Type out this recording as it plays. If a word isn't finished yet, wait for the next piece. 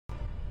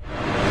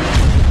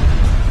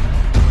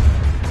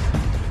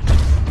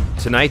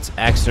Tonight's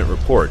accident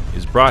report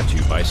is brought to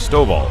you by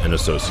Stovall and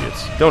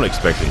Associates. Don't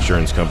expect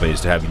insurance companies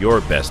to have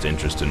your best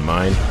interest in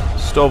mind.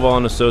 Stovall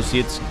and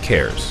Associates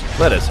cares.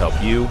 Let us help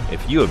you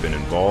if you have been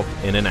involved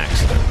in an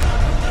accident.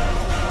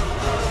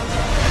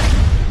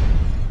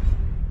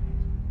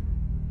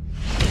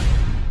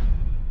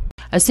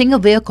 A single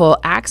vehicle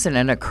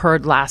accident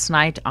occurred last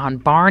night on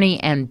Barney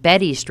and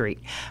Betty Street.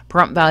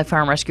 Pahrump Valley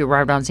Fire and Rescue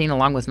arrived on scene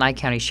along with Nye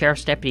County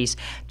Sheriff's deputies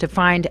to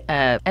find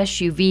a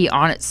SUV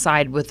on its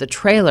side with a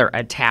trailer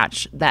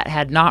attached that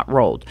had not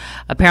rolled.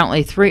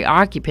 Apparently 3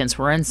 occupants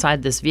were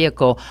inside this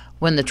vehicle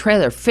when the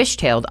trailer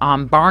fishtailed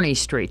on Barney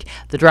Street.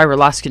 The driver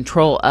lost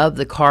control of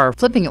the car,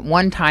 flipping at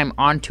one time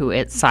onto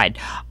its side.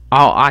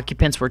 All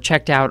occupants were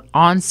checked out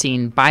on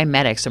scene by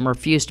medics and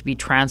refused to be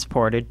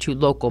transported to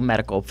local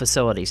medical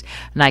facilities.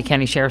 Nye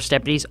County Sheriff's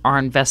deputies are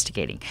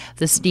investigating.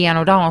 This is Deanne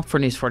O'Donnell for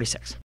News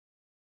 46.